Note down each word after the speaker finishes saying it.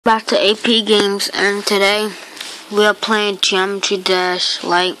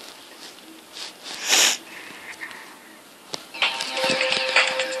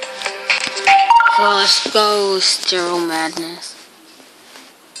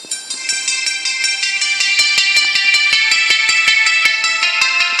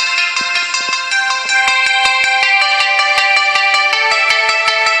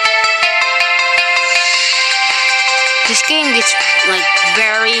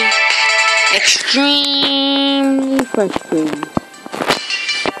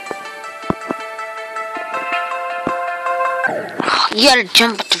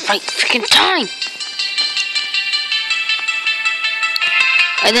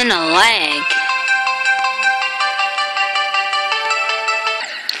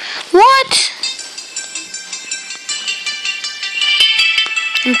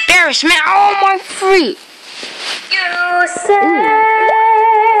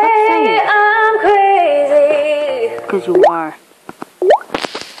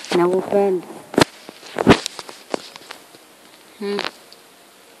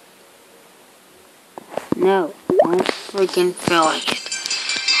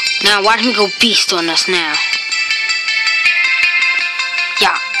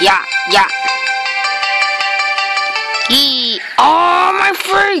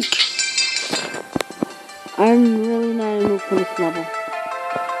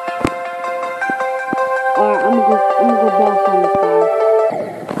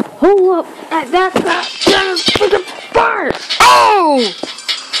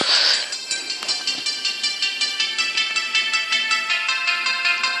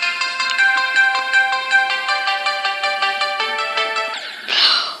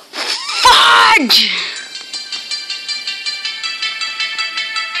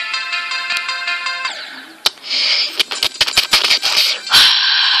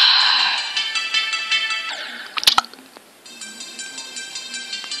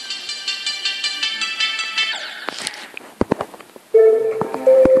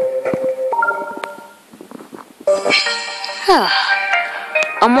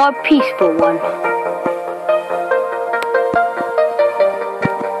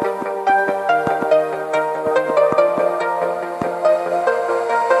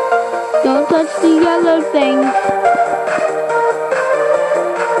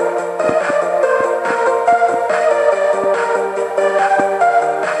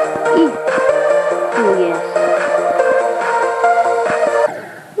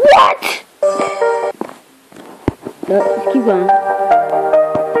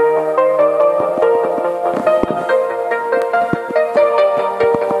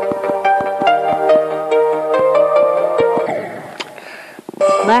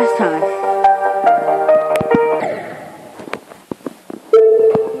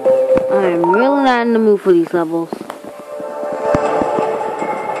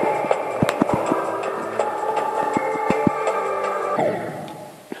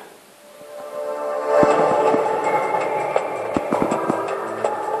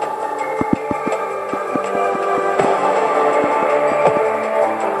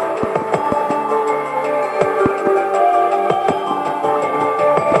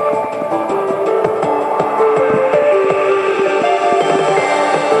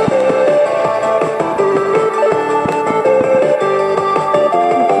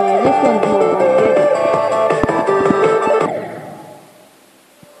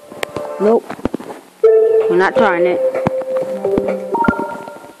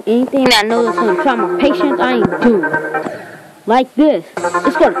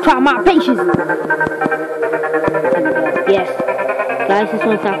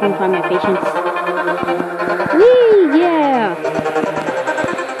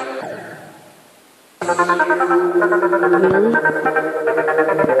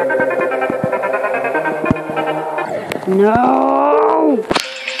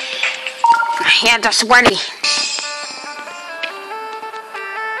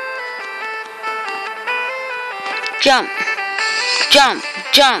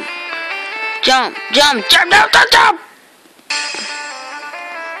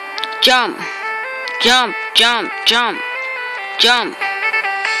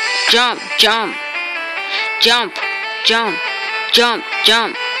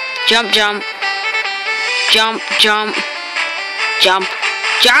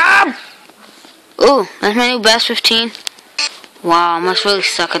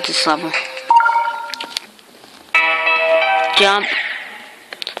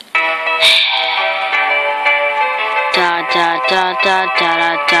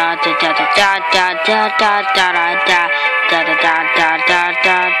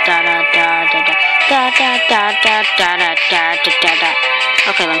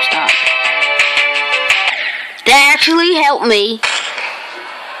Okay, let me stop. That actually helped me.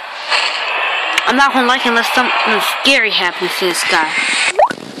 I'm not gonna like it unless something scary happens to this guy.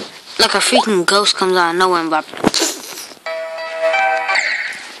 Like a freaking ghost comes out of nowhere and like...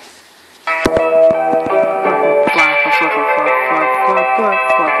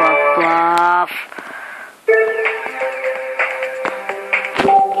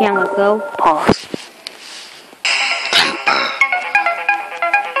 Okay, I'm gonna go. Pause.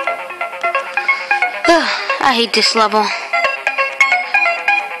 I hate this level.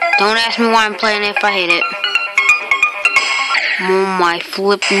 Don't ask me why I'm playing it if I hate it. Oh my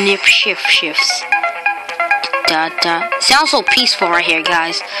flip nip shifts. Sounds so peaceful right here,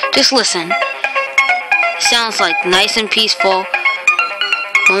 guys. Just listen. Sounds like nice and peaceful.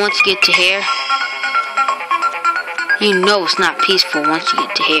 But once you get to here, you know it's not peaceful once you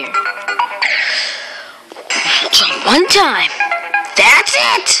get to here. Jump one time. That's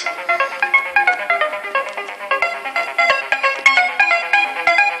it!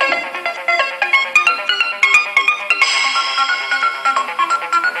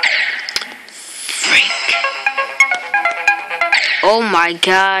 Oh my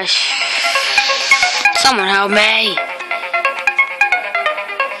gosh. Someone help me.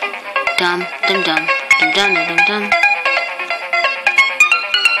 Dum dum dum dum dum dum dum.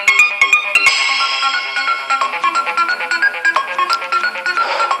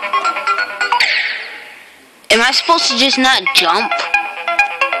 Am I supposed to just not jump?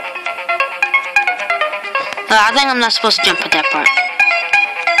 I think I'm not supposed to jump at that part.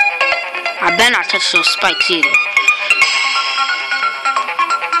 I better not touch those spikes either.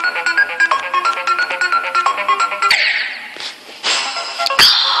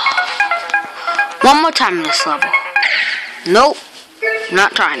 One more time in this level. Nope.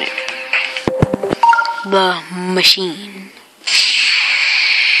 Not trying it. The machine.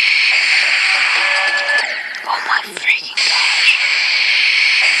 Oh my freaking gosh.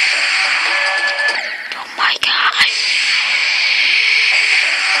 Oh my gosh.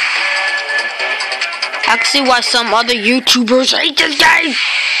 I can see why some other YouTubers hate this game.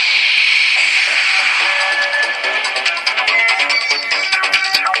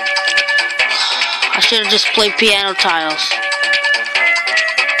 I should have just played piano tiles.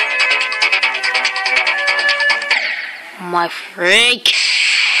 My freak.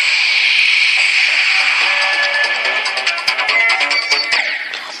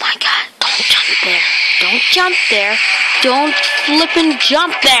 Oh my god, don't jump there. Don't jump there. Don't flip and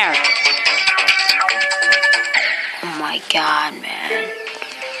jump there. Oh my god, man.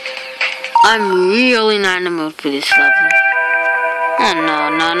 I'm really not in the mood for this level. Oh no,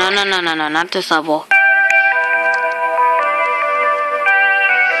 not this level.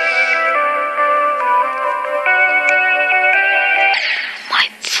 My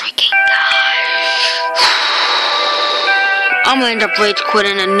freaking god. I'm gonna end up rage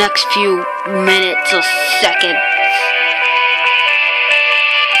quitting in the next few minutes or seconds.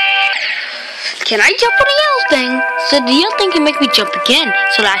 Can I jump on the yellow thing? So the yellow thing can make me jump again.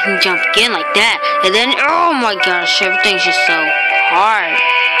 So that I can jump again like that. And then, oh my gosh, everything's just so hard.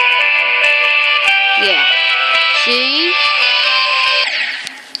 Yeah. See?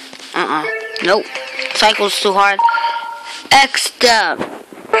 Nope. Cycle's too hard. X'd up.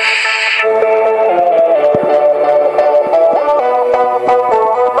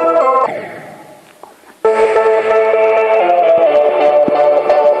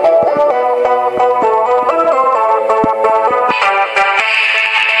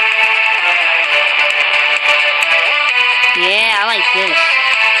 Yeah, I like this.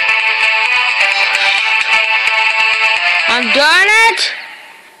 I'm done it!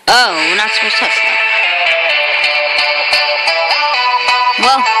 Oh, we're not supposed to touch that.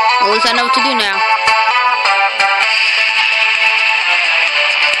 Well, at least I know what to do now.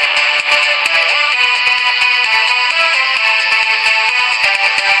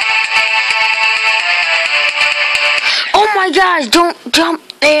 Oh my gosh, don't jump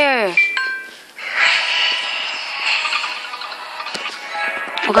there!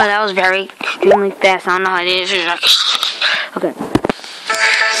 Okay, that was very extremely fast. I don't know how it is. Okay.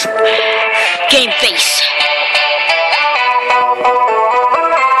 Game face.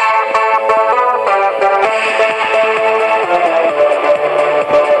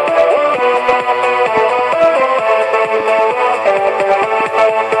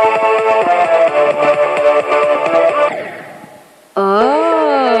 Oh.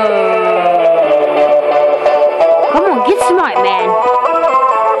 Come on, get smart, man.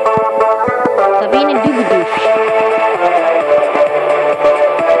 Sabine and Doobadoosh.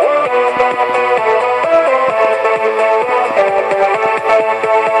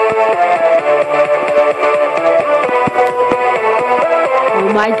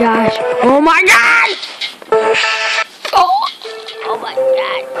 my gosh. Oh my gosh! Oh my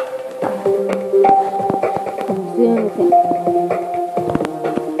god.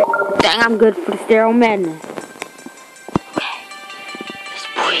 Dang, I'm good for the sterile madness. Okay. Just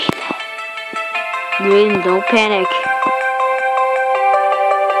breathe. Breathe, don't panic.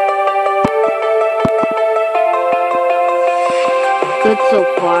 Good so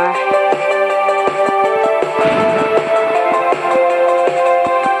far.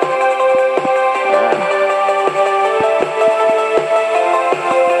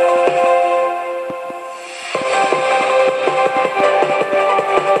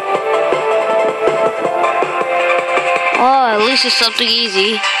 Oh, at least it's something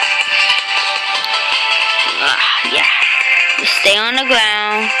easy. Yeah. Just stay on the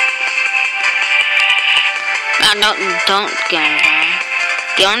ground. No, don't get on the ground.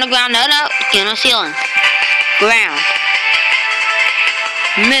 Get on the ground. No, get on the ceiling. Ground.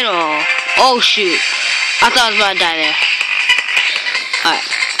 Middle. Oh, shoot. I thought I was about to die there. Alright.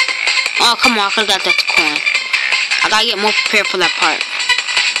 Oh, come on. I could have got that coin. I gotta get more prepared for that part.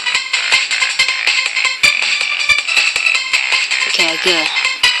 Okay, good.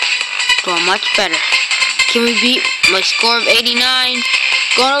 Doing much better. Can we beat my score of 89?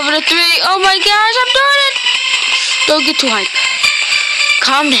 Going over to 3. Oh my gosh, I'm doing it! Don't get too hype.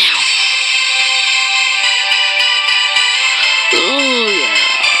 Calm down. Oh, yeah.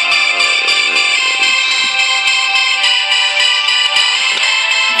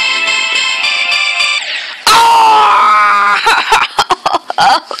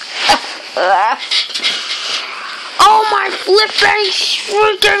 Oh my flipping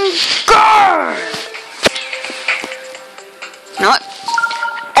freaking god! You know what?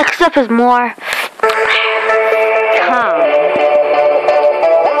 Except is more calm.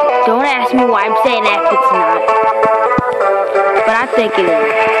 Don't ask me why I'm saying that if it's not. But I think it is.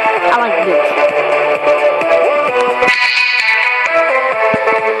 I like this.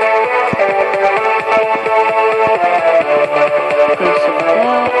 Okay, so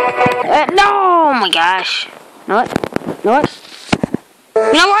no! Oh my gosh. You know what? You know what?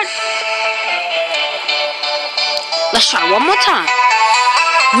 You know what? Let's try one more time.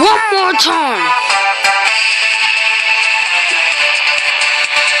 One more time.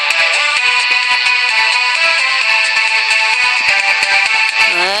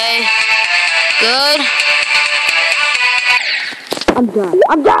 Okay. Good. I'm done.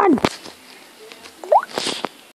 I'm done.